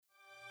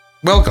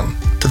Welcome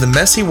to the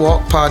Messy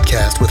Walk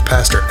podcast with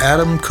Pastor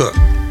Adam Cook,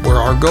 where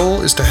our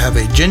goal is to have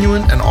a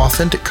genuine and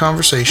authentic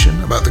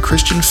conversation about the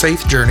Christian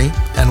faith journey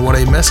and what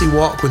a messy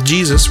walk with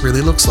Jesus really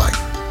looks like.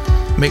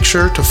 Make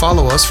sure to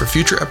follow us for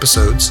future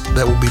episodes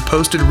that will be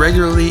posted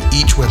regularly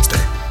each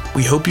Wednesday.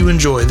 We hope you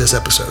enjoy this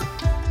episode.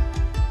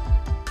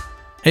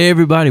 Hey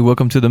everybody,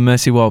 welcome to the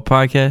Messy Walk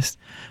podcast.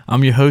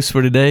 I'm your host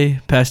for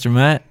today, Pastor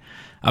Matt.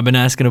 I've been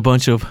asking a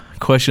bunch of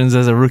questions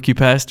as a rookie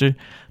pastor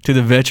to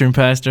the veteran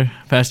pastor,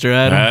 Pastor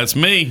Adam. That's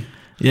me.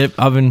 Yep,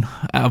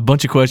 a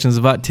bunch of questions,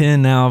 about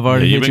 10 now. I've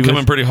already you've been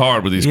coming pretty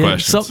hard with these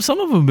questions. Some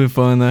of them have been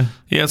fun though.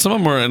 Yeah, some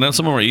of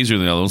them are easier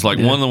than the others. Like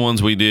one of the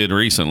ones we did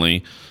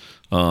recently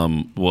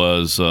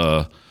was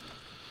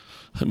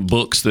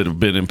books that have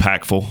been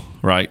impactful,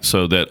 right?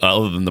 So that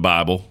other than the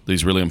Bible,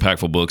 these really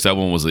impactful books, that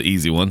one was the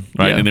easy one,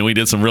 right? Yeah. And then we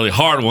did some really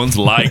hard ones,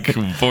 like,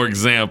 for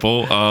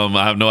example,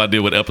 I have no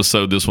idea what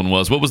episode this one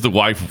was. What was the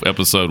wife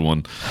episode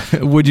one?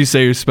 Would you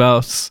say your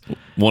spouse?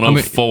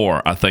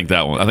 104, I think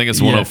that one. I think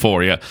it's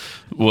 104, yeah.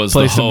 Was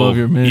placed the whole, above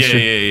your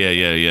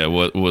ministry. Yeah.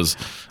 What was,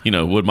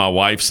 would my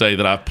wife say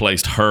that I've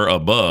placed her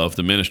above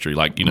the ministry?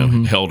 Like,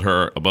 held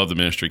her above the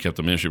ministry, kept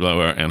the ministry above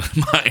her? And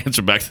my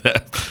answer back to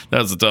that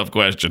was a tough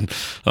question.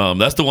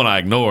 That's the one I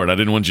ignored. I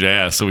didn't want you to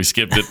ask, so we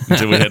skipped it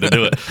until we had to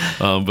do it.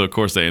 But of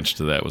course, the answer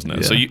to that was no.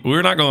 Yeah. So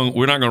we're not going to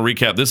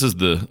recap. This is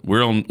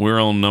we're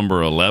on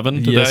number 11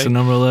 today. Yes,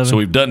 number 11. So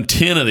we've done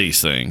 10 of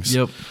these things.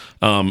 Yep.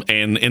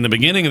 And in the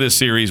beginning of this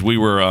series, we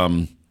were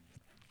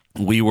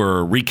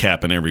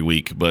recapping every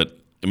week, but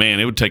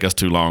man, it would take us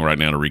too long right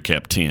now to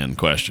recap 10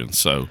 questions.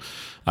 So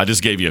I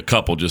just gave you a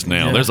couple just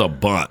now. Yeah. There's a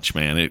bunch,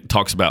 man. It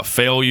talks about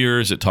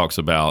failures. It talks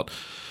about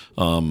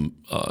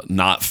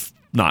not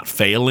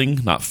failing,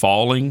 not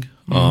falling.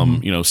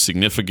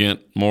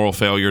 Significant moral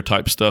failure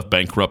type stuff,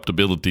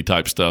 bankruptability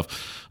type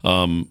stuff.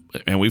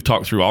 And we've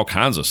talked through all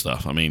kinds of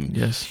stuff. I mean,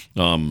 yes.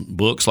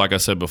 Books, like I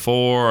said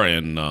before,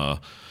 and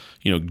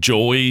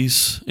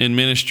joys in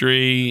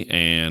ministry,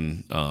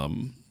 and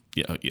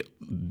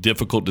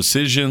difficult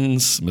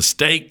decisions,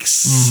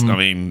 mistakes. Mm-hmm. I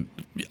mean,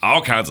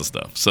 all kinds of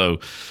stuff. So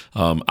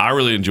I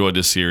really enjoyed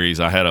this series.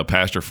 I had a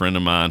pastor friend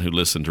of mine who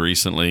listened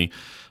recently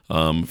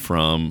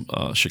from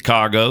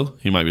Chicago.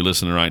 He might be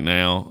listening right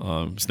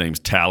now. His name's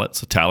Talent.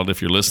 So Talent,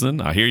 if you're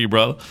listening, I hear you,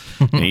 brother.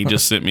 And he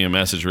just sent me a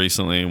message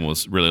recently and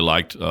was really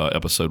liked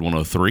episode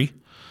 103.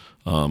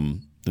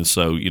 And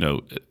so,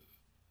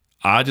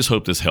 I just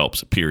hope this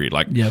helps, period.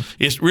 Like,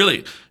 It's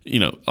really,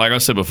 like I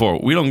said before,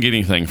 we don't get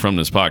anything from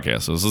this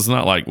podcast. So it's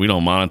not like we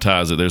don't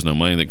monetize it. There's no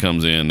money that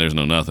comes in. There's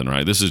no nothing,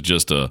 right? This is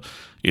just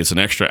it's an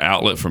extra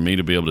outlet for me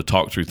to be able to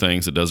talk through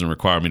things that doesn't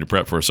require me to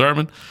prep for a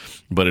sermon.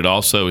 But it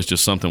also is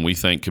just something we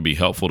think could be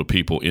helpful to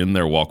people in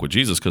their walk with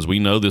Jesus, because we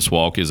know this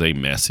walk is a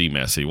messy,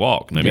 messy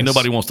walk. I mean,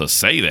 nobody wants to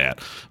say that,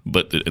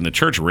 and the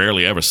church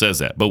rarely ever says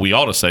that, but we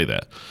ought to say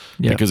that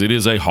because it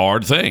is a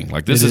hard thing.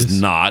 Like, this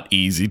is not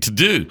easy to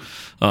do.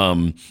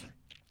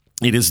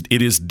 It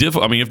is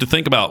difficult. I mean, you have to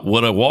think about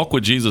what a walk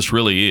with Jesus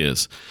really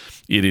is.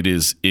 It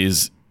is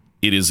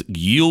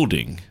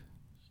yielding,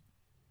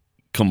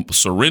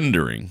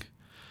 surrendering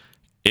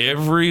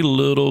every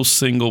little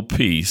single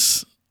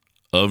piece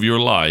of your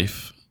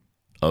life,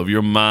 of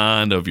your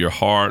mind, of your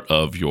heart,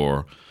 of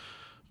your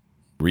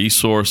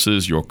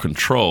resources, your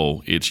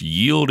control. It's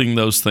yielding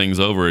those things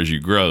over as you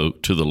grow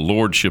to the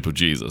lordship of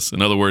Jesus.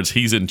 In other words,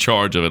 he's in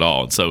charge of it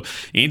all. And so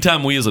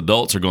anytime we as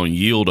adults are going to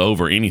yield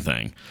over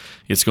anything,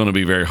 it's going to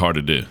be very hard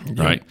to do,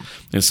 right?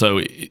 And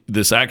so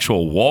this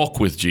actual walk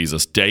with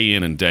Jesus day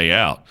in and day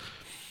out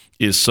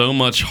is so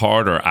much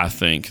harder, I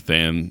think,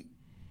 than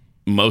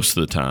most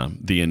of the time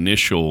the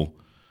initial,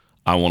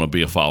 I want to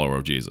be a follower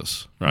of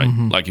Jesus, right?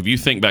 Mm-hmm. Like, if you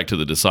think back to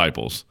the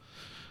disciples,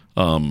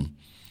 at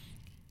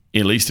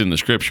least in the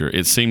scripture,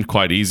 it seemed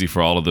quite easy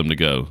for all of them to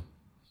go,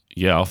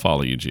 yeah, I'll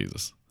follow you,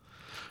 Jesus.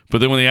 But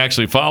then when they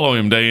actually follow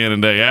him day in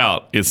and day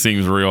out, it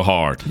seems real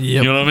hard.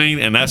 Yep. You know what I mean?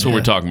 And that's what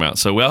we're talking about.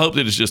 So I hope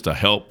that it's just a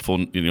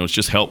helpful, it's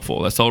just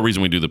helpful. That's the whole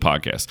reason we do the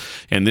podcast.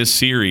 And this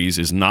series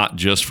is not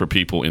just for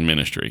people in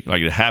ministry.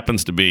 Like, it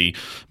happens to be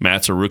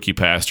Matt's a rookie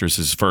pastor. It's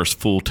his first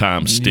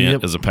full-time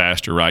stint as a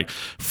pastor, right?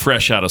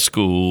 Fresh out of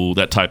school,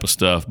 that type of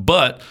stuff.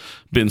 But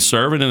been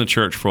serving in the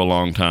church for a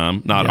long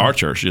time. Not our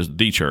church, just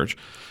the church.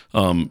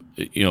 Been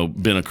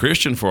a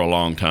Christian for a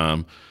long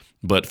time,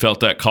 but felt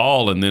that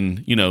call, and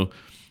then,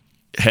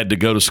 had to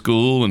go to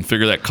school and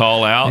figure that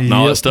call out and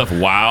all that stuff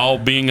while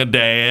being a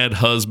dad,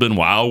 husband,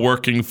 while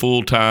working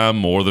full-time,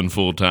 more than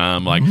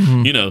full-time, like,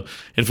 had to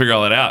figure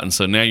all that out. And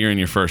so now you're in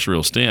your first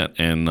real stint,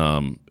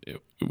 and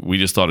we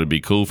just thought it'd be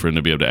cool for him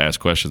to be able to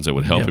ask questions that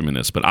would help him in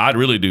this. But I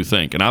really do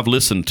think, and I've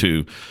listened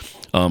to,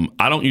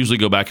 I don't usually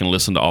go back and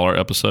listen to all our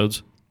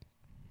episodes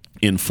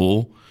in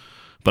full,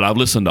 but I've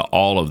listened to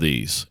all of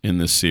these in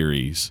this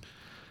series,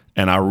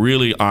 and I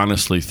really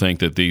honestly think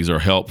that these are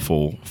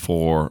helpful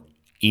for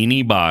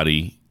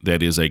anybody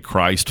that is a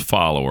Christ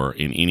follower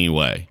in any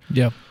way.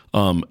 Yeah.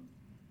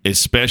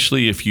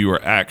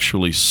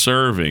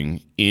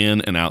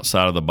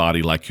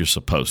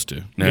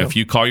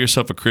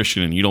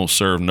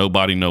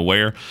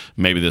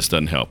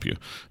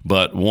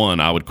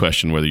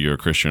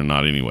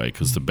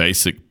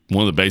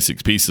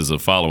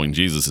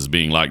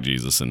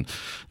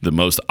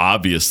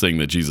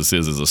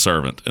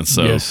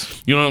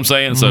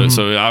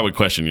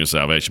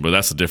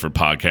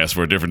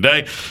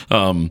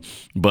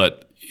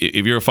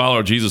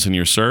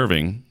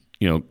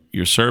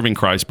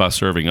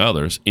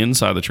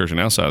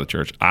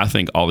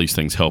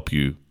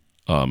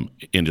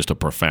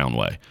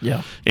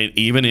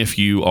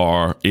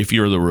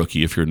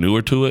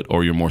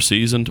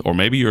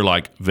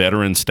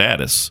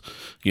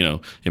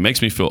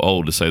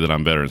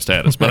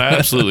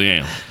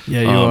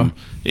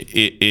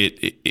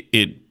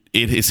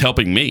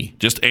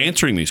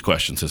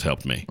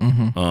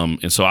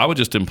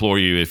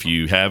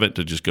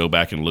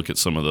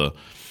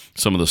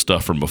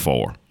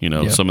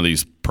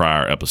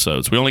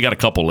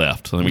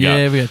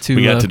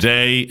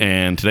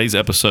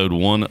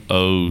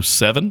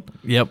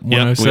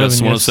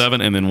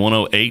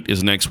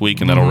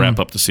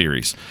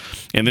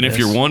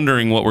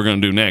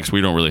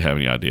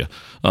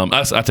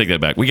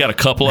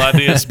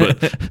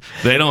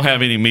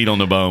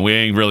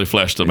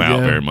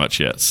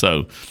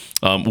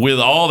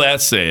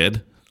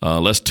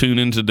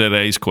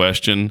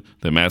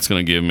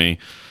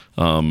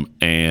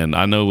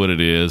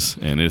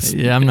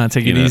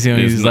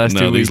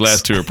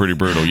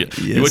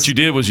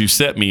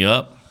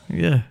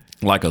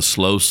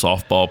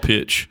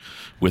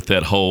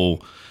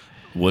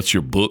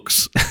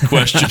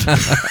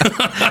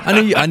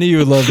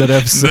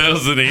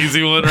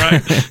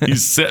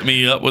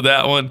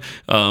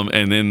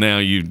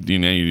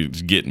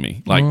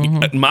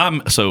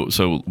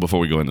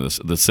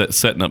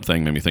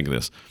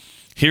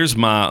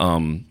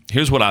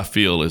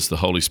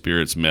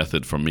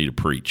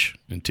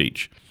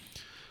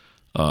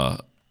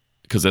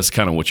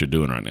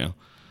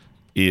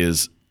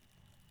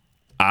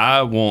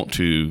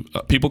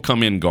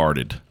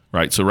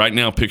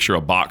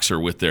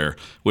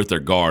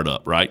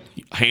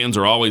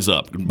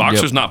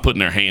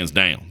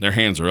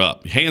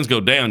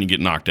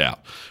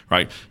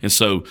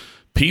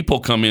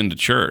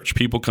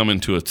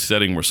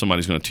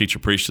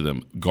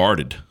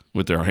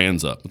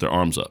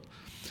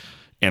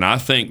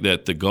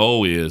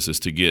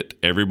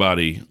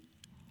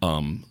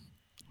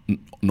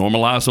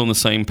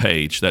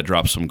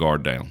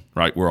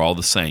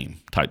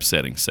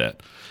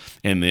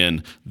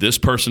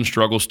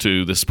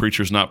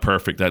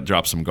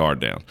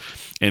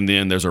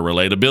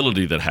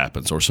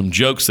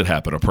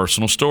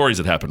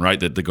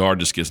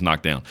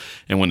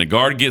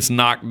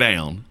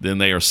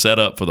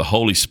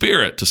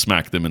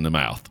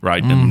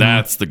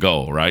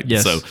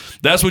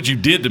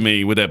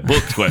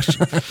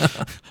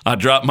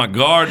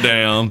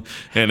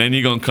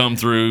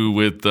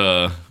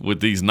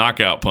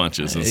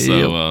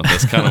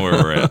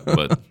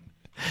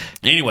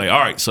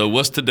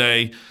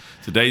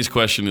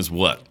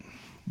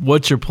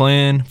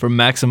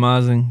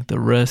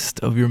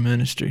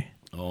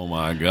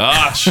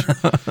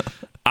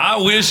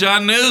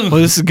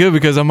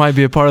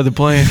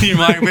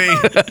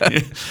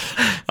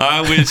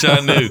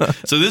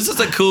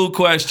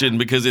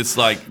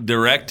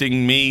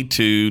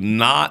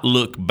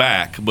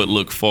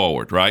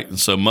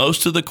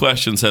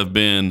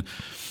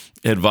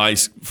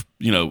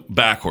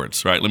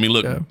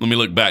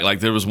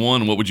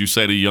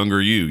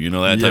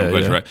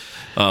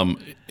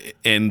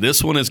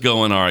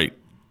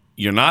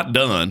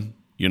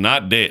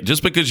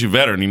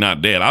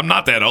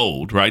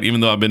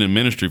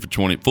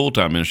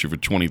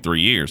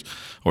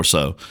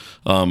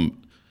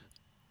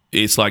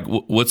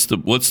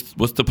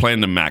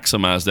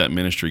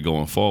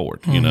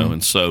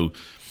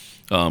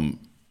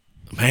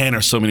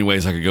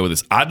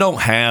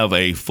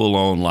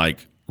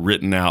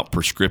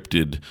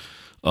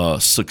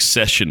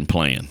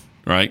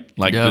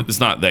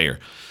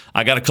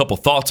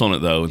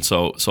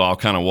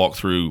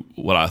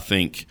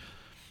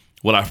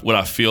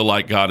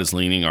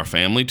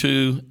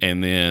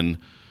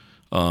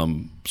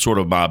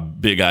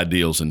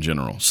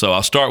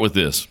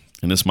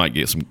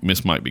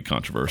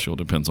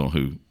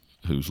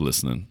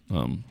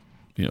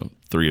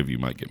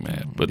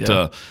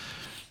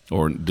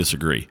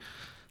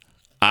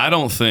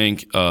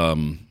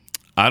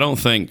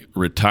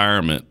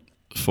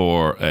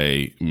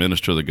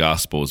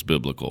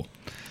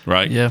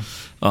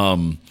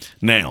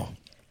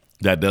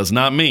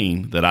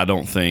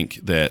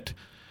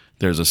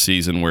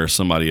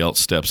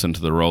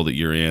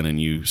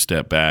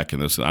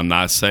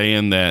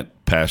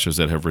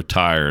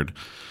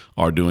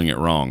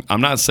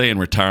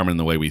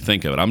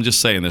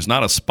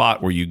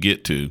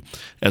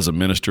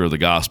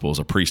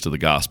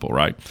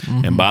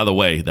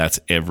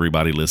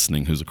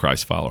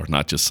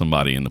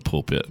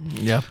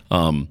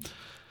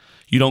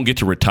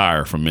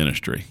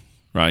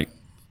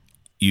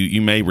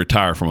 you may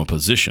retire from a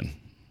position.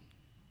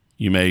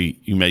 You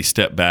may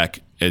step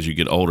back as you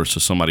get older so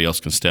somebody else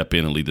can step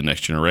in and lead the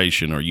next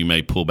generation, or you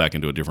may pull back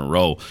into a different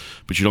role,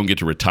 but you don't get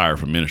to retire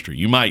from ministry.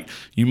 You might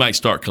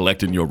start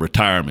collecting your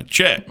retirement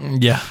check.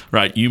 Yeah.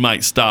 Right? You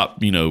might stop,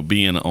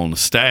 being on the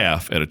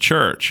staff at a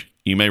church.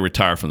 You may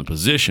retire from the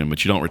position,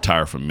 but you don't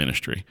retire from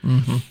ministry.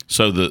 Mm-hmm.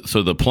 So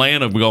the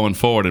plan of going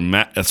forward, and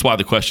that's why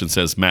the question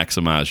says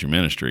maximize your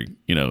ministry,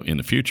 in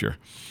the future.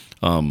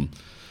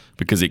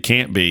 Because it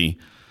can't be,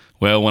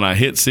 well, when I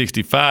hit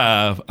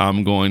 65,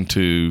 I'm going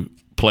to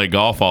play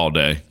golf all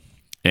day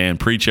and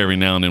preach every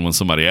now and then when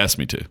somebody asks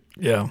me to.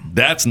 Yeah.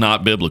 That's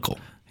not biblical.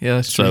 Yeah,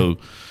 that's true.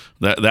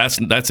 So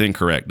that's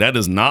incorrect. That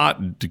is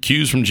not the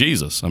cues from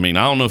Jesus. I mean,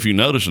 I don't know if you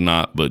noticed or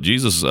not, but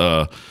Jesus,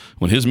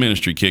 when his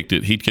ministry kicked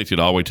it, he kicked it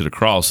all the way to the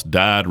cross,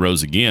 died,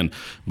 rose again.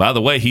 By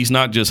the way, he's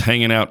not just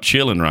hanging out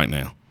chilling right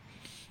now.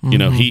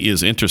 Mm-hmm. He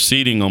is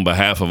interceding on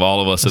behalf of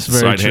all of us at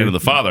the right hand of the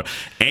Father,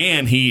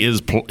 and he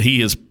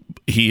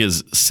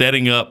is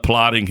setting up,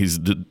 plotting. His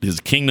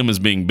kingdom is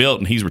being built,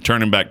 and he's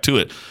returning back to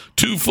it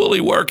to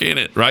fully work in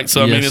it. Right.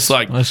 So I mean, it's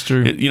like that's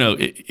true.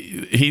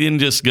 He didn't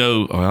just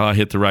go, "Oh, I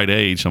hit the right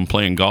age. I'm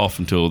playing golf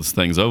until this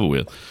thing's over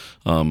with."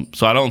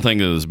 So I don't think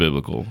that is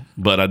biblical,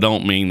 but I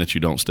don't mean that you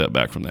don't step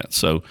back from that.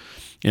 So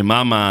in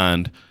my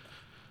mind,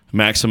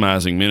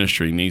 maximizing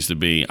ministry needs to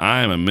be,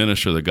 I am a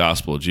minister of the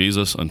gospel of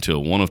Jesus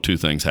until one of two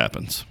things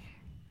happens.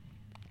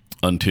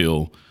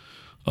 Until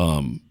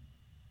the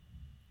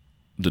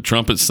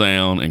trumpets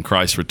sound and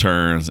Christ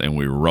returns and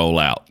we roll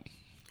out,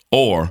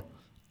 or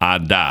I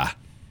die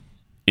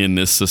in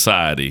this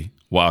society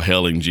while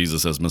hailing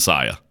Jesus as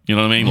Messiah. You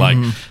know what I mean?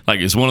 Mm-hmm. Like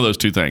it's one of those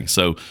two things.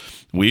 So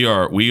we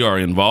are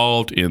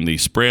involved in the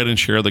spread and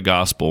share of the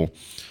gospel,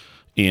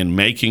 in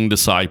making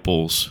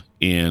disciples,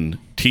 in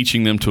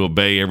teaching them to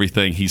obey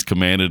everything he's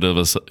commanded of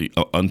us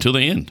until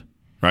the end,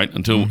 right?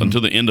 Until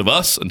the end of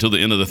us, until the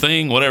end of the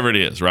thing, whatever it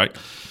is, right?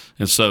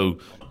 And so,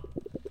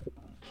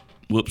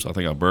 whoops, I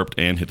think I burped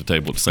and hit the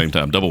table at the same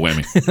time. Double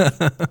whammy.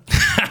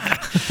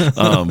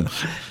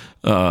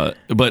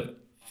 But,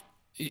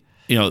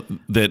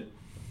 that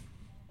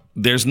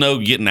there's no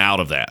getting out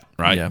of that,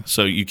 right? Yeah.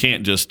 So you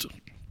can't just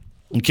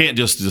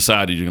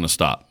decide that you're going to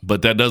stop.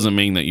 But that doesn't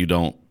mean that you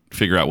don't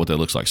figure out what that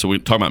looks like. So we're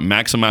talking about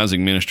maximizing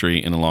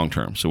ministry in the long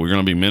term. So we're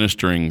going to be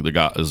ministering for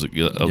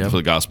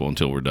the gospel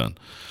until we're done.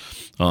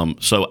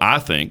 So I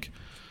think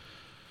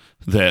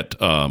that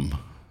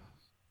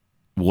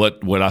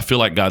what I feel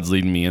like God's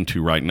leading me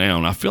into right now,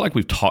 and I feel like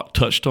we've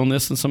touched on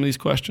this in some of these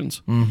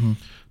questions,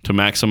 to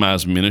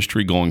maximize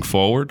ministry going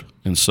forward.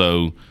 And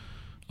so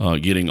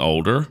getting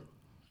older,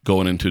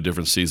 going into a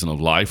different season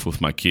of life with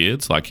my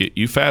kids,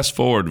 you fast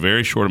forward a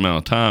very short amount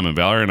of time, and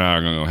Valerie and I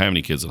are going to have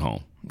any kids at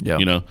home.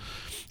 Yeah.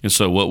 And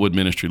so what would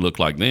ministry look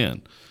like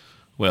then?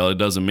 Well, it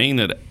doesn't mean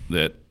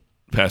that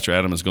Pastor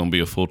Adam is going to be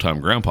a full-time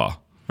grandpa,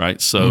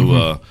 right?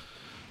 So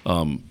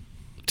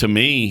to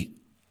me,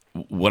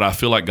 what I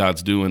feel like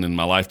God's doing in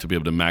my life to be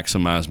able to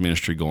maximize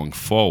ministry going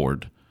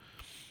forward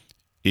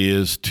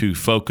is to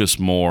focus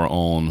more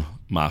on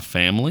my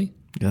family.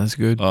 Yeah, that's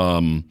good.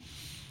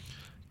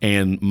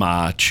 And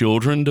my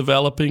children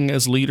developing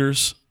as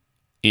leaders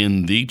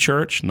in the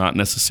church, not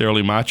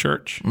necessarily my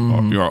church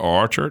or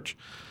our church.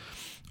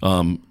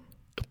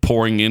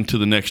 Pouring into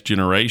the next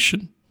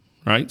generation,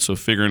 right? So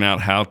figuring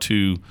out how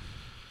to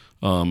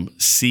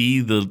see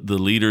the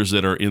leaders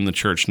that are in the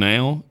church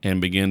now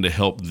and begin to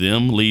help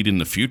them lead in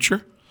the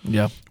future.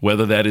 Yeah.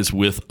 Whether that is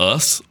with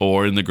us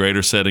or in the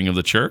greater setting of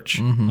the church.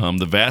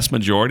 The vast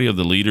majority of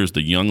the leaders,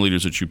 the young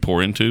leaders that you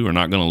pour into, are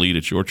not going to lead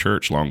at your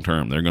church long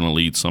term. They're going to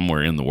lead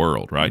somewhere in the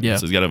world, right? Yeah.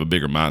 So you got to have a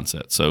bigger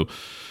mindset. So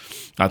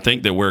I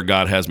think that where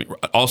God has me,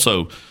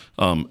 also,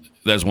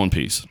 that's one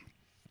piece.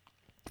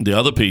 The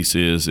other piece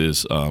is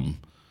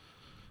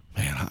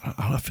man,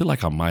 I feel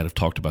like I might have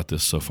talked about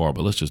this so far,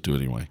 but let's just do it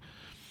anyway.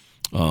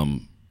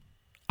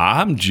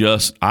 I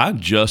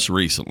just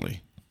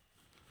recently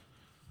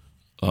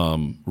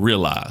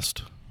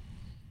realized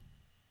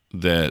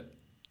that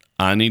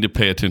I need to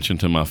pay attention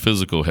to my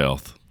physical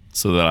health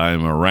so that I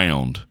am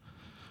around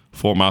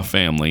for my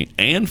family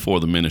and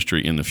for the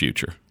ministry in the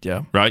future.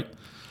 Yeah. Right?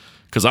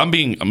 Because I'm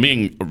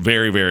being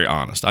very, very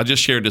honest. I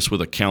just shared this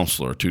with a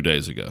counselor 2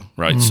 days ago,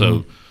 right?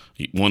 So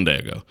 1 day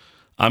ago.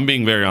 I'm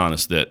being very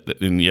honest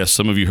that, and yes,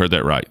 some of you heard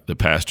that right. The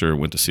pastor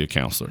went to see a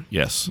counselor.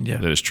 Yes,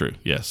 that is true.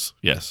 Yes.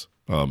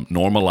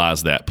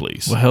 Normalize that,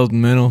 please. Well,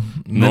 mental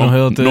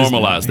health.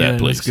 Normalize that,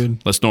 please. That's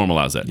good. Let's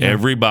normalize that. Yeah.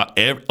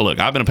 Look,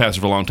 I've been a pastor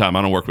for a long time.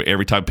 I don't work with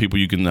every type of people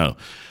you can know.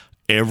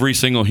 Every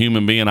single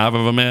human being I've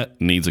ever met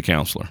needs a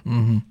counselor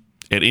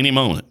at any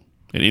moment,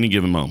 at any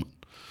given moment,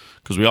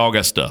 because we all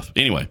got stuff.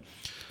 Anyway,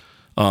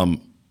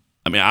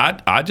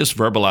 I just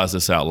verbalized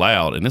this out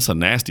loud, and it's a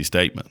nasty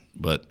statement,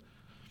 but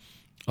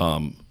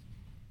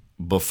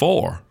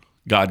before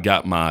God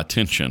got my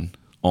attention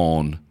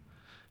on,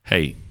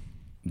 hey,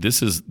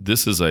 this is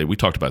we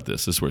talked about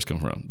this. This is where it's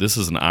coming from. This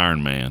is an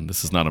Ironman.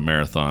 This is not a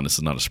marathon. This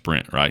is not a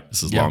sprint, right?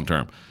 This is long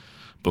term.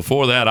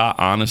 Before that,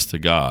 honest to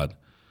God,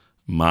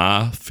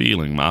 my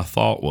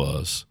thought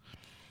was,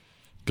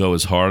 go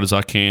as hard as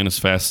I can, as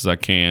fast as I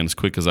can, as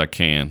quick as I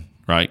can,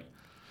 right?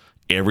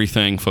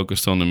 Everything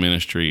focused on the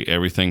ministry,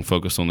 everything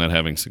focused on that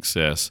having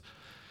success.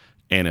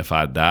 And if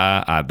I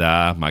die, I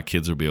die. My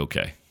kids will be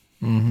okay.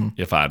 Mm-hmm.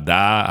 If I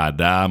die, I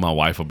die. My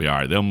wife will be all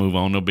right. They'll move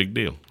on. No big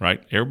deal,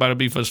 right? Everybody will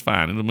be just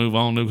fine. It'll move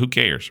on. Who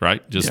cares,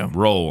 right? Just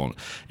roll on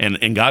it.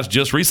 And God's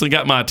just recently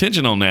got my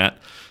attention on that,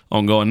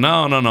 on going,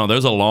 no.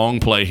 There's a long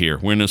play here.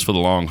 We're in this for the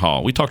long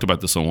haul. We talked about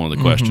this on one of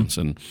the questions.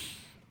 And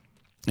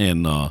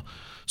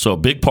so a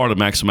big part of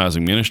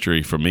maximizing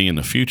ministry for me in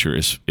the future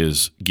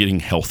is getting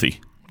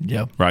healthy.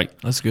 Yeah. Right?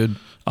 That's good.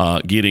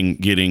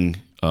 Getting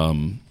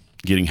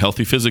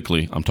healthy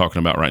physically, I'm talking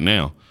about right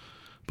now,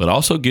 but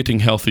also getting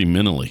healthy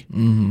mentally.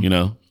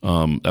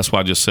 Mm-hmm. That's why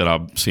I just said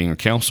I'm seeing a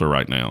counselor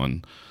right now,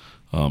 and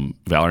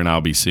Valerie and I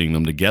will be seeing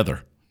them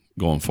together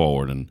going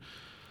forward. And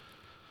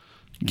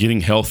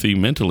getting healthy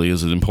mentally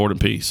is an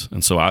important piece.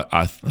 And so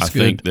I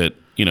think that,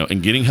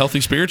 and getting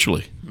healthy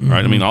spiritually, mm-hmm.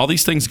 right? I mean, all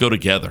these things go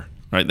together,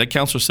 right? That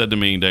counselor said to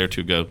me a day or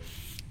two ago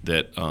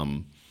that,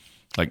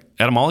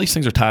 Adam, all these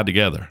things are tied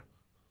together,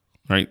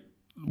 right?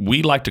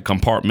 We like to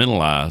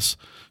compartmentalize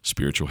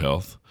spiritual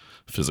health,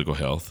 physical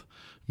health,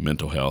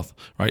 mental health,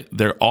 right?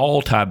 They're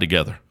all tied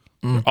together.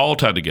 They're all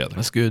tied together.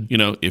 That's good.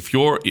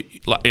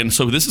 And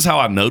so this is how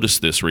I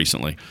noticed this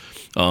recently.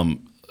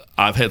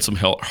 I've had some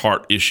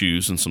heart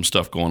issues and some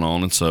stuff going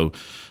on. And so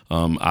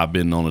I've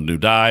been on a new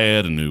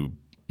diet, a new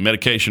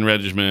medication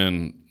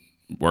regimen,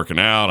 working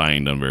out. I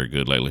ain't done very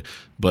good lately,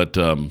 but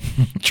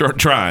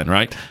trying,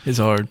 right? It's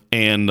hard.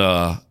 And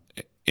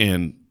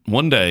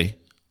one day,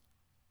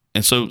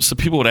 and so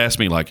people would ask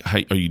me like,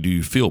 hey, do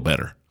you feel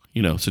better?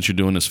 Since you're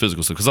doing this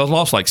physical stuff, because I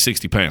lost like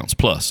 60 pounds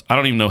plus. I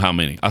don't even know how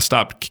many. I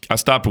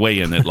stopped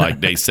weighing at like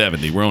day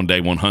 70. We're on day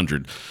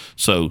 100.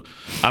 So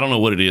I don't know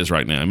what it is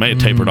right now. It may have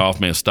tapered off,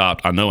 may have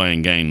stopped. I know I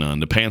ain't gained none.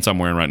 The pants I'm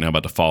wearing right now are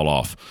about to fall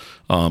off.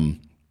 And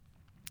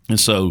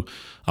so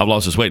I've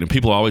lost this weight. And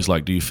people are always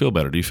like, do you feel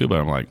better? Do you feel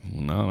better? I'm like,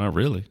 no, not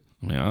really.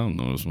 I mean, I don't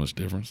know there's much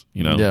difference,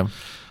 Yeah.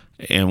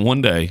 And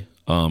one day,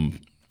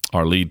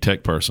 our lead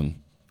tech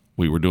person,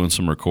 we were doing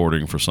some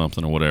recording for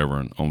something or whatever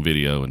and on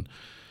video,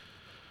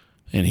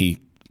 and he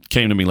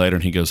came to me later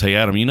and he goes, hey,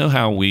 Adam, you know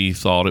how we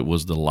thought it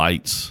was the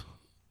lights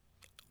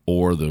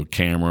or the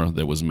camera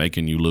that was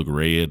making you look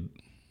red?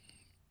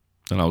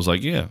 And I was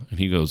like, yeah. And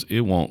he goes,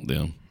 it won't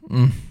them.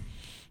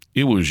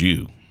 It was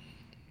you.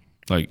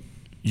 Like,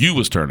 you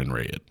was turning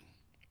red.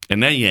 And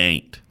now you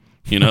ain't,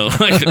 And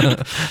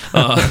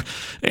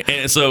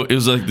so it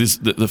was like this,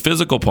 the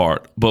physical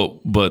part.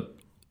 But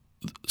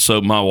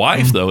so my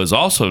wife, though, has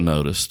also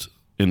noticed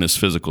in this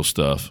physical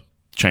stuff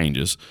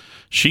changes.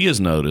 She has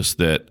noticed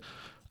that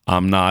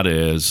I'm not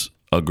as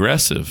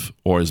aggressive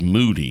or as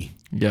moody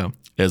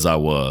as I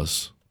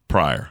was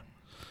prior.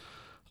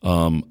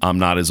 I'm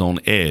not as on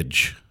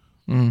edge.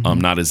 Mm-hmm.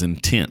 I'm not as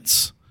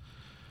intense.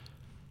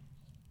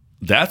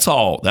 That's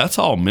all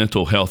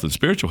mental health and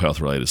spiritual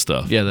health related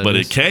stuff. Yeah, but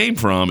it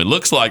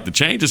looks like the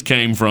changes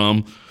came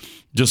from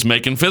just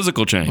making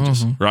physical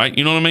changes, right?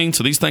 You know what I mean?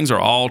 So these things are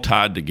all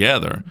tied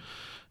together.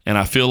 And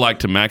I feel like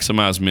to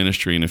maximize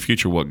ministry in the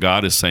future, what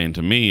God is saying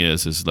to me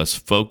is let's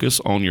focus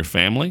on your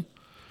family.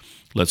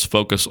 Let's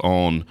focus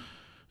on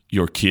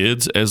your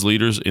kids as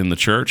leaders in the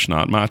church,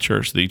 not my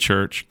church, the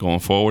church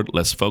going forward.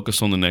 Let's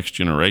focus on the next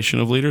generation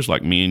of leaders,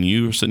 like me and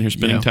you are sitting here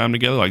spending time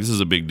together. Like, this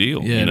is a big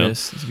deal. Yeah, it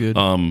is. It's good.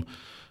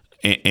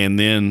 And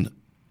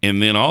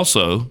then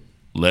also,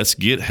 let's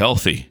get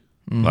healthy.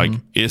 Mm-hmm. Like,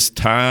 it's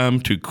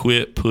time to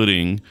quit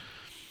putting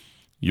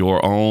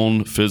your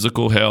own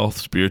physical health,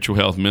 spiritual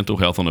health, mental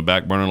health on the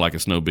back burner like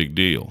it's no big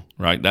deal,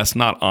 right? That's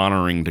not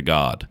honoring to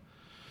God.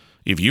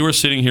 If you are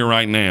sitting here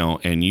right now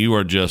and you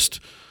are just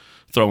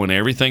throwing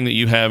everything that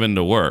you have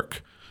into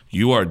work,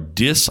 you are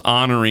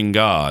dishonoring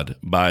God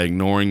by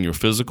ignoring your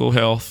physical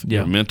health,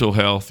 your mental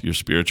health, your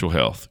spiritual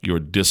health.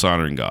 You're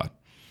dishonoring God.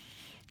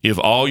 If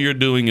all you're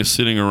doing is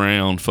sitting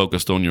around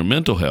focused on your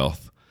mental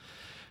health,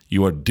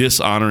 you are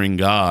dishonoring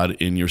God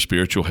in your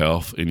spiritual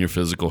health, in your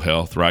physical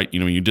health, right?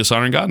 You're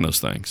dishonoring God in those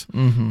things.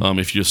 Mm-hmm.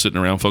 If you're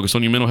sitting around focused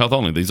on your mental health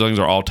only, these things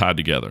are all tied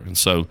together. And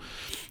so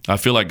I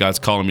feel like God's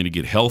calling me to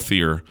get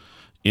healthier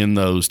in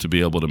those to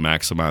be able to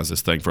maximize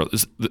this thing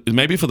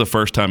maybe for the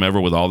first time ever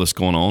with all this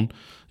going on.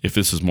 If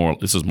this is more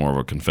of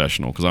a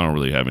confessional, because I don't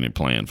really have any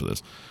plan for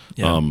this.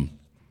 Yeah.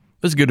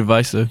 That's good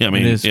advice, though. Yeah, I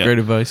mean, it is great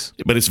advice.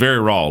 But it's very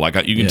raw. Like,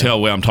 you can tell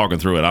the way I'm talking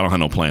through it. I don't have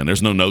no plan.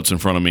 There's no notes in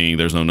front of me.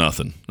 There's no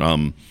nothing.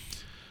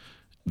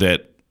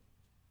 That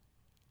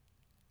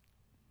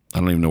I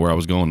don't even know where I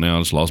was going now.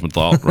 I just lost my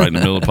thought right in the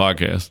middle of the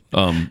podcast.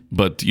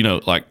 But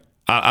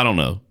I don't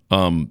know.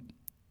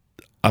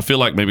 I feel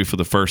like maybe for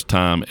the first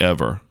time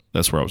ever,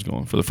 that's where I was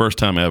going. For the first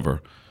time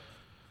ever,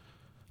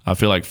 I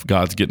feel like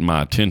God's getting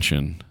my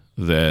attention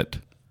that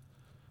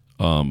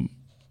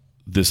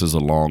this is a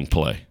long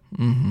play,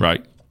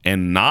 right?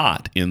 And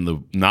not in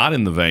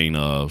the vein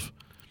of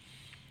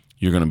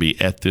you're going to be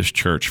at this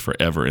church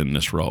forever in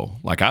this role.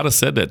 Like, I'd have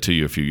said that to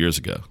you a few years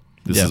ago.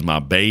 This is my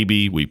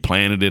baby. We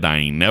planted it. I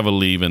ain't never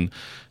leaving.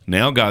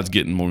 Now God's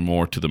getting more and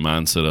more to the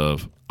mindset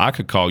of I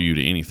could call you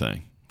to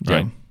anything,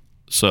 right?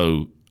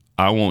 So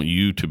I want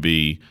you to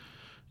be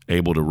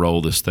able to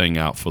roll this thing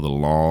out for the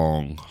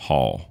long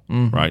haul,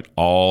 right?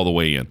 All the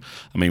way in.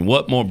 I mean,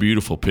 what more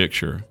beautiful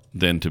picture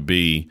than to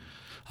be,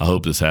 I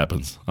hope this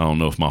happens. I don't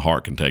know if my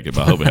heart can take it,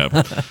 but I hope it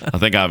happens. I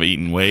think I've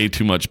eaten way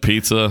too much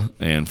pizza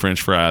and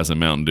French fries and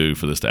Mountain Dew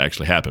for this to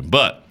actually happen.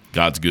 But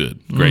God's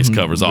good. Grace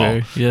covers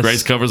all. Yes.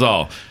 Grace covers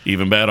all,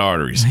 even bad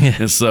arteries. Yeah.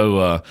 And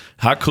so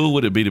how cool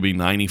would it be to be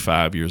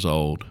 95 years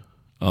old,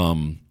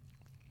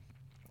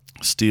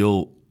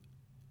 still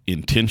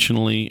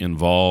intentionally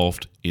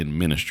involved in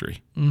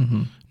ministry?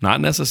 Not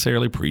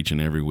necessarily preaching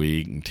every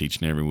week and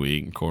teaching every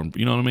week, and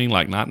you know what I mean?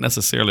 Like, not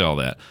necessarily all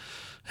that.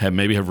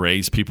 Maybe have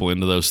raised people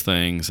into those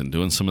things and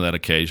doing some of that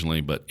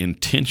occasionally, but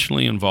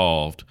intentionally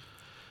involved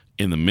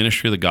in the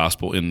ministry of the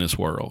gospel in this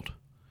world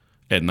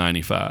at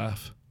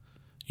 95.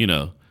 You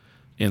know,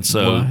 and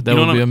so Wow, that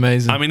would be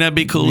amazing. I mean, that'd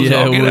be cool as Yeah,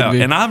 all it get would out.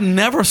 be. And I've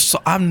never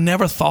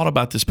thought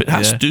about this. How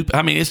Yeah. stupid!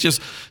 I mean, it's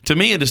just, to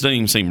me, it just doesn't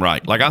even seem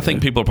right. Like, I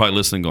think people are probably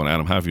listening, going,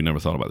 "Adam, how have you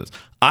never thought about this?"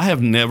 I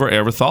have never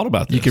ever thought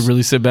about this. You could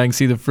really sit back and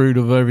see the fruit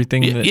of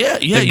everything. Yeah, that, yeah.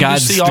 that You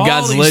God's, just see all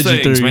God's these led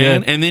things, you through,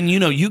 man. yeah. And then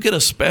you get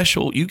a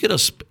special.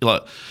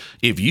 Like,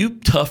 if you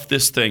tough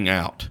this thing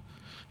out,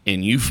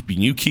 and you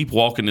keep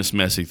walking this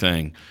messy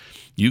thing,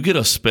 you get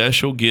a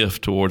special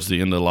gift towards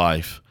the end of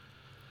life.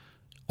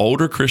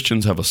 Older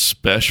Christians have a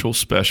special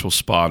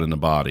spot in the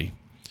body,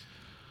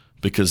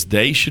 because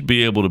they should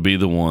be able to be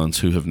the ones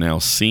who have now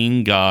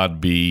seen God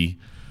be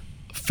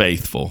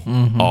faithful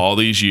all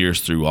these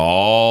years through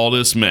all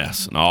this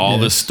mess and all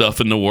this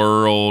stuff in the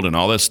world and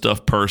all that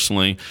stuff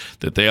personally,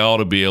 that they ought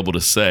to be able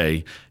to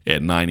say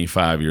at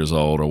 95 years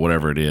old or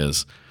whatever it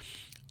is,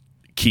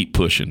 keep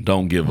pushing,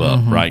 don't give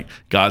up, right?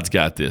 God's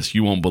got this.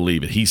 You won't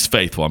believe it. He's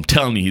faithful. I'm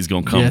telling you, he's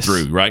going to come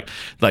through, right?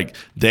 Like,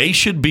 they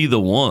should be the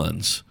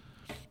ones.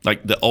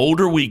 Like, the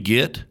older we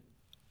get,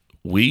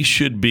 we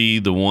should be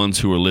the ones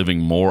who are living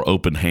more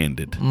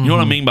open-handed. You know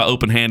what I mean by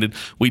open-handed?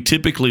 We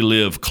typically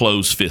live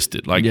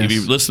closed-fisted. Like, if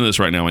you listen to this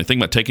right now, and think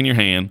about taking your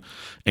hand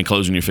and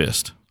closing your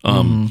fist.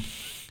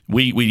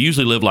 We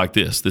usually live like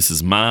this. This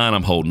is mine.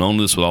 I'm holding on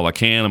to this with all I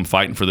can. I'm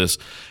fighting for this.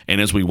 And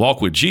as we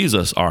walk with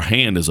Jesus, our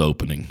hand is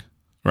opening,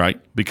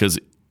 right? Because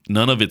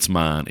none of it's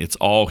mine. It's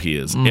all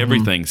his.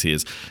 Everything's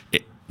his.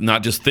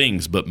 Not just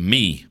things, but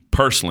me,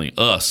 personally,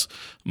 us.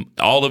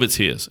 All of it's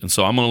his. And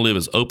so I'm going to live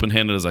as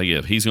open-handed as I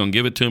give. He's going to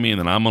give it to me, and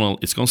then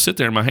it's going to sit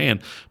there in my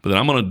hand, but then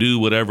I'm going to do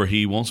whatever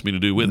he wants me to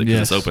do with it,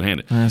 because it's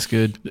open-handed. That's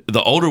good.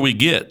 The older we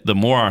get, the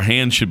more our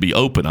hands should be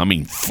open. I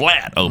mean,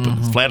 flat open.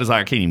 As flat as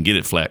I can't even get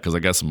it flat, because I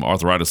got some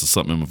arthritis or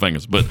something in my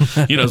fingers. But,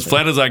 as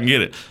flat as I can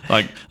get it.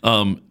 Like,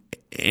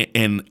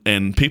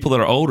 and people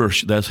that are older,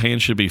 those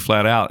hands should be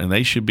flat out, and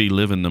they should be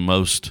living the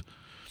most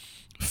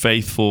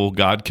faithful,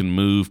 God can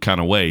move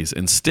kind of ways,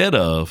 instead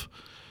of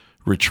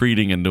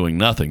retreating and doing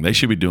nothing. They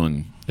should be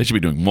doing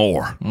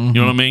more. You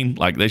know what I mean?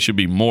 Like, they should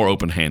be more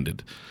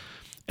open-handed.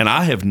 And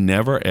I have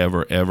never,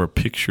 ever, ever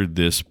pictured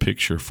this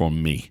picture for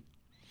me.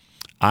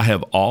 I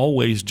have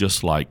always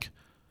just, like,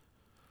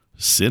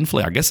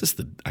 sinfully, I guess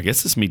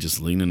it's me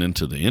just leaning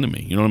into the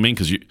enemy. You know what I mean?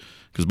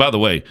 Because by the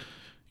way,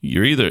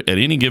 you're either, at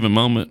any given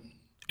moment,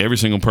 every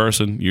single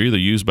person, you're either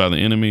used by the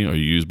enemy or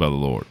you're used by the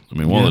Lord. I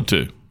mean, one of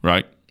the two,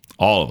 right?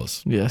 All of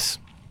us. Yes.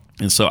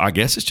 And so I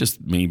guess it's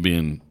just me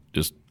being,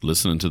 just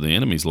listening to the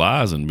enemy's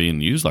lies and being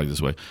used like this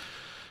way.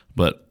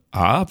 But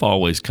I've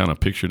always kind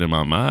of pictured in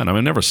my mind, I mean,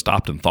 I never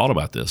stopped and thought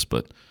about this,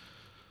 but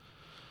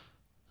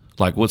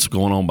like, what's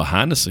going on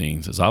behind the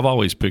scenes is I've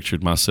always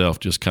pictured myself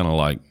just kind of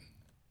like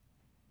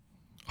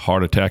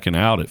heart attacking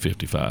out at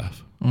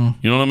 55. You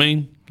know what I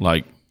mean?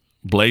 Like,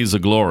 blaze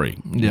of glory,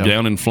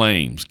 down in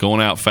flames,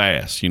 going out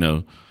fast,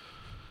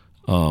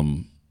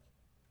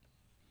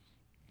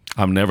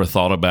 I've never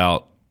thought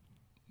about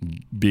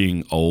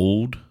being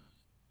old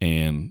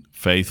and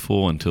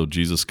faithful until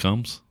Jesus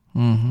comes.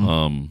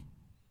 I've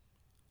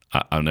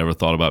never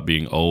thought about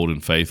being old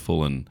and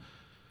faithful and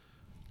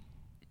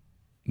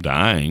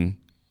dying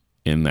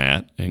in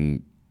that,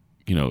 and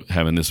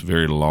having this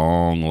very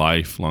long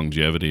life,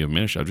 longevity of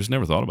ministry. I've just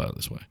never thought about it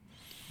this way.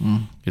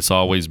 It's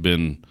always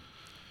been,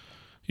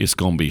 it's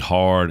going to be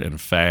hard and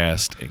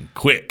fast and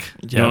quick.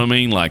 You know what I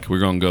mean? Like, we're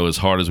going to go as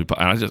hard as we.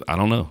 I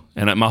don't know.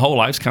 And my whole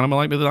life's kind of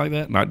like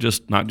that. Not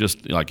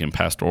just like in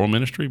pastoral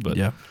ministry, but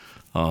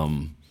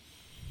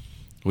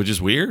which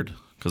is weird,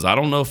 because I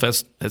don't know if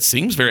that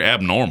seems very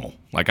abnormal.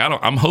 Like,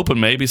 I'm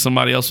hoping maybe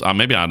somebody else.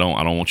 Maybe I don't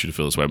want you to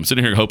feel this way. I'm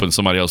sitting here hoping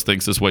somebody else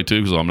thinks this way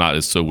too, because I'm not.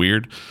 It's so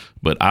weird.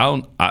 But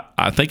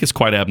I think it's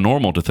quite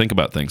abnormal to think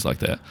about things like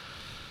that.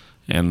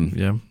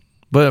 And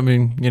but I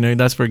mean,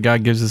 that's where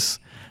God gives us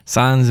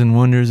signs and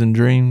wonders and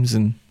dreams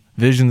and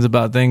visions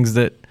about things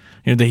that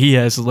that he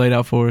has laid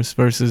out for us,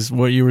 versus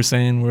what you were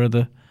saying, where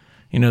the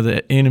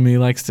enemy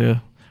likes to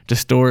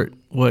distort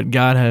what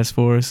God has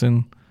for us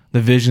and the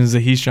visions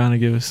that he's trying to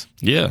give us.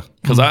 Yeah,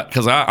 because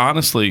I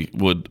honestly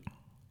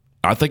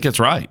I think it's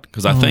right,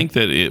 because I think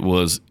that it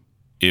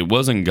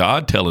wasn't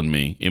God telling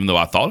me, even though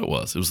I thought it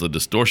was. It was the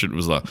distortion. It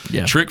was a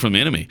trick from the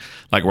enemy.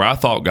 Like, where I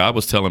thought God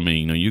was telling me,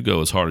 you go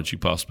as hard as you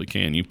possibly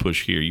can. You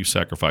push here. You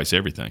sacrifice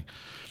everything.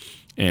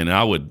 And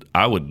I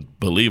would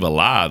believe a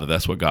lie that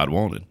that's what God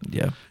wanted.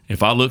 Yeah.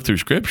 If I look through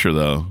Scripture,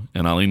 though,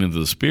 and I lean into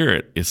the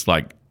Spirit, it's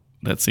like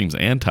that seems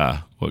anti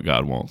what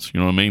God wants. You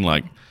know what I mean?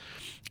 Like,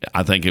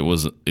 I think it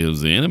was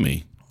the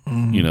enemy,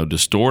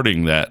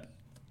 distorting that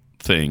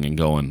thing and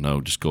going,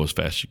 no, just go as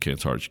fast as you can,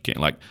 as hard as you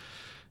can. Like,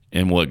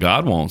 and what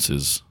God wants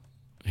is,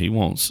 He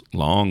wants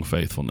long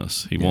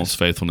faithfulness. He wants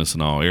faithfulness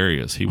in all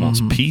areas. He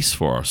wants peace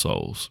for our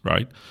souls,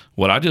 right?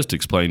 What I just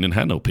explained didn't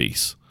have no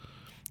peace.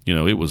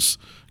 It was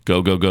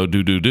go, go, go,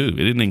 do, do, do. It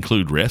didn't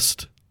include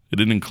rest. It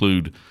didn't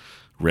include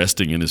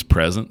resting in His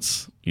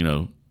presence,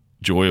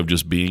 joy of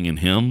just being in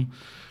Him.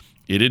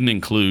 It didn't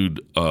include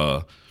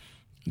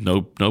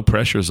no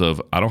pressures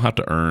of I don't have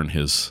to earn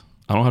His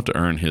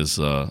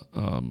accolades,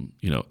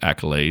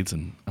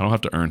 and I don't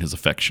have to earn His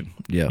affection.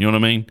 Yeah. You know what I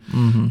mean?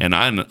 Mm-hmm. And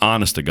I'm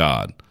honest to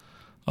God,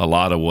 a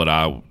lot of what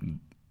I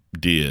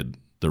did,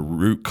 the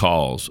root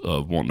cause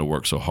of wanting to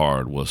work so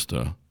hard was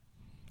to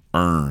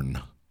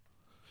earn,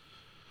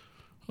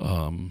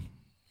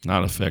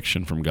 not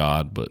affection from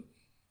God, but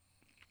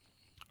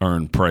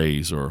earn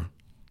praise or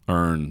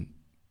earn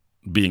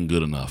being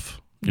good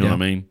enough. You know what I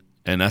mean?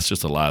 And that's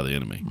just a lie of the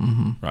enemy,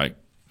 right?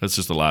 That's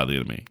just a lie of the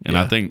enemy. And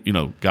I think,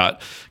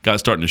 God's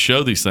starting to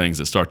show these things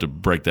that start to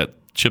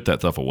chip that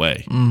stuff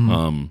away.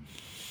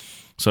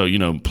 So,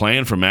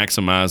 plan for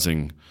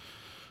maximizing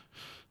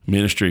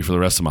ministry for the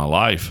rest of my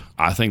life,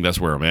 I think that's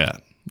where I'm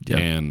at. Yeah.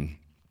 And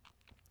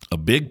a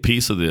big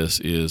piece of this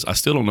is I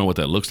still don't know what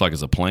that looks like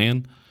as a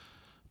plan,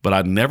 but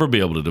I'd never be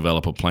able to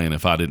develop a plan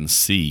if I didn't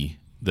see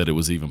that it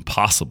was even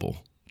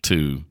possible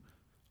to,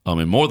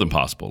 and more than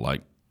possible,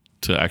 like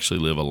to actually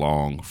live a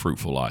long,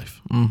 fruitful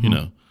life,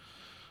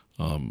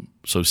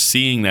 So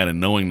seeing that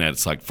and knowing that,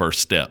 it's like first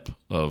step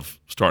of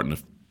starting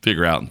to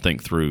figure out and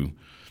think through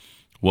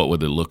what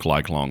would it look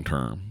like long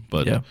term.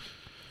 But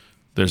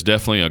there's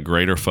definitely a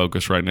greater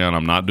focus right now, and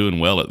I'm not doing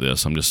well at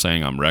this. I'm just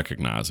saying I'm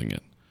recognizing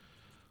it,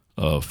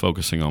 of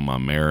focusing on my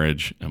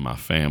marriage and my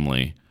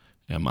family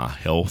and my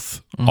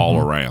health all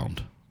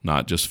around,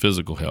 not just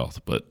physical health,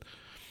 but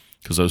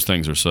because those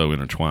things are so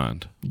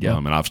intertwined. Yeah.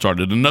 And I've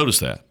started to notice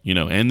that,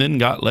 and then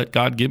let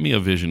God give me a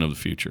vision of the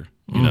future,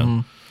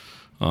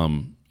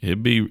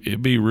 It'd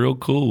be real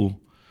cool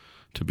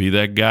to be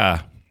that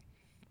guy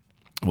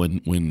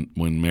when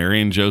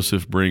Mary and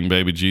Joseph bring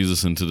baby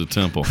Jesus into the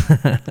temple,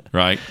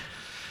 right?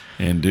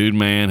 And dude,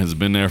 man, has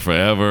been there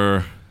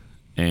forever,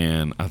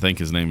 and I think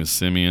his name is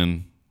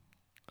Simeon.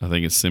 I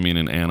think it's Simeon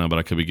and Anna, but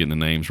I could be getting the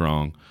names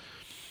wrong.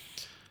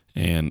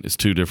 And it's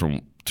two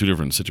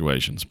different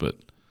situations, but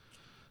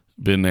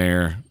been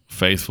there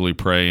faithfully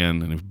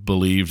praying and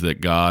believed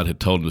that God had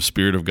told him, the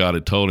Spirit of God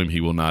had told him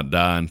he will not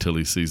die until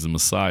he sees the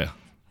Messiah,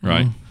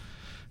 right?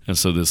 And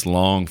so this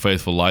long,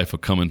 faithful life of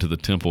coming to the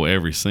temple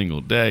every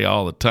single day,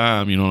 all the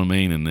time, you know what I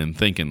mean? And then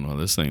thinking, well,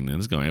 this is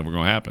ever going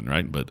to happen,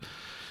 right?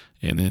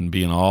 And then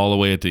being all the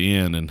way at the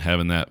end and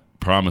having that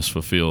promise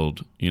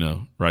fulfilled,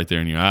 right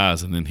there in your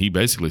eyes. And then he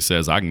basically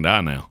says, I can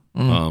die now.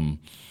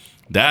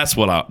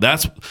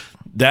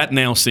 That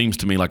now seems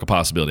to me like a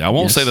possibility. I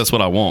won't say that's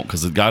what I want,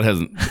 because God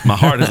hasn't, my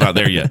heart is not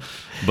there yet.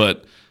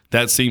 But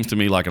that seems to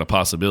me like a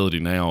possibility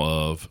now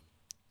of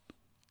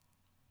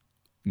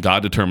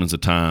God determines the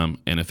time,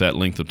 and if that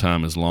length of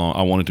time is long,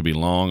 I want it to be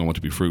long, I want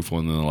it to be fruitful,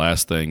 and then the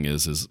last thing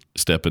is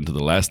step into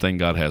the last thing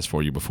God has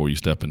for you before you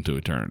step into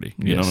eternity.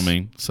 You know what I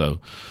mean? So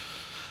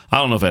I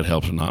don't know if that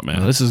helps or not,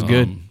 man. No, this is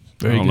good.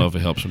 I don't know if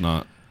it helps or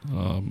not.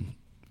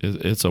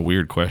 It's a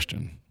weird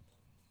question.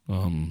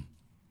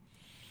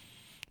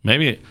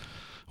 Maybe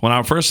when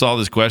I first saw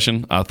this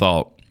question, I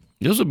thought,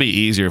 this would be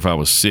easier if I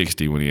was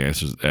 60 when he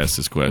asked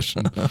this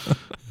question.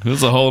 It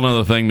was a whole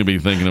other thing to be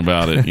thinking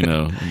about it, in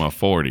my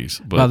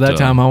 40s. But, by that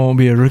time, I won't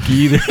be a rookie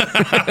either.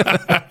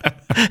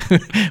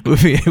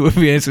 we'll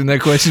be answering that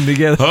question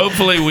together.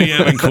 Hopefully, we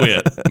haven't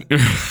quit.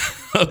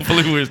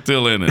 Hopefully, we're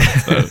still in it.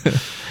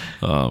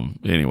 So,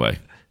 anyway.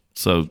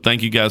 So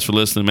thank you guys for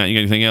listening. Matt, you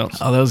got anything else?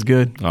 Oh, that was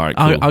good. All right,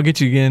 cool. I'll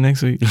get you again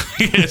next week.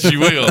 Yes, you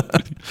will.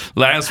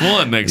 Last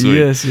one next week.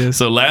 Yes.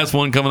 So last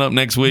one coming up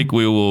next week.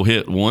 We will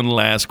hit one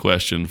last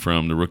question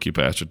from the rookie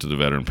pastor to the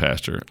veteran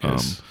pastor.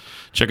 Yes.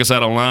 Check us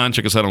out online.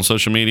 Check us out on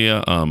social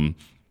media.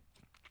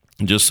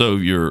 Just so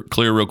you're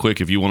clear real quick,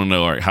 if you want to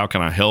know, all right, how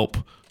can I help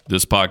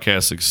this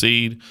podcast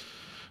succeed?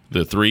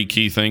 The 3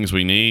 key things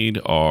we need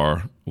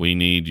are, we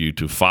need you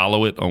to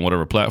follow it on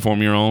whatever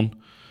platform you're on.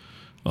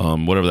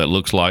 Whatever that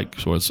looks like,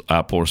 so it's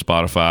Apple or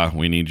Spotify.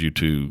 We need you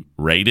to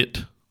rate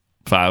it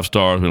 5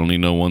 stars. We don't need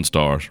no 1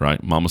 stars,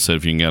 right? Mama said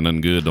if you ain't got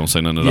nothing good, don't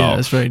say nothing at all. Yeah,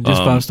 that's right.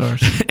 Just 5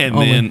 stars. And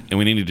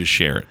we need you to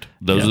share it.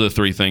 Those are the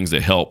 3 things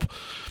that help.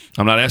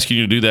 I'm not asking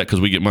you to do that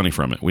because we get money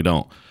from it. We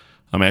don't.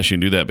 I'm asking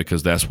you to do that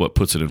because that's what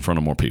puts it in front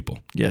of more people.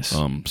 Yes.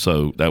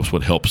 So that's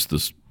what helps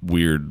this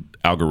weird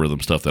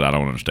algorithm stuff that I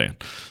don't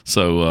understand.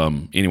 So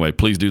anyway,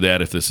 please do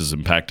that if this is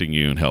impacting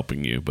you and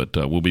helping you. But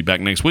we'll be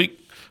back next week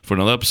for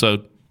another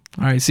episode.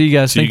 All right. See you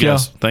guys. Thank you.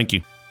 Thank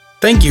you.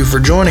 Thank you for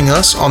joining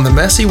us on the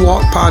Messy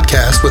Walk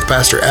podcast with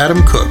Pastor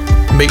Adam Cook.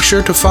 Make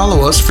sure to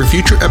follow us for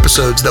future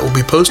episodes that will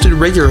be posted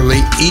regularly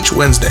each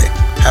Wednesday.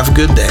 Have a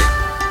good day.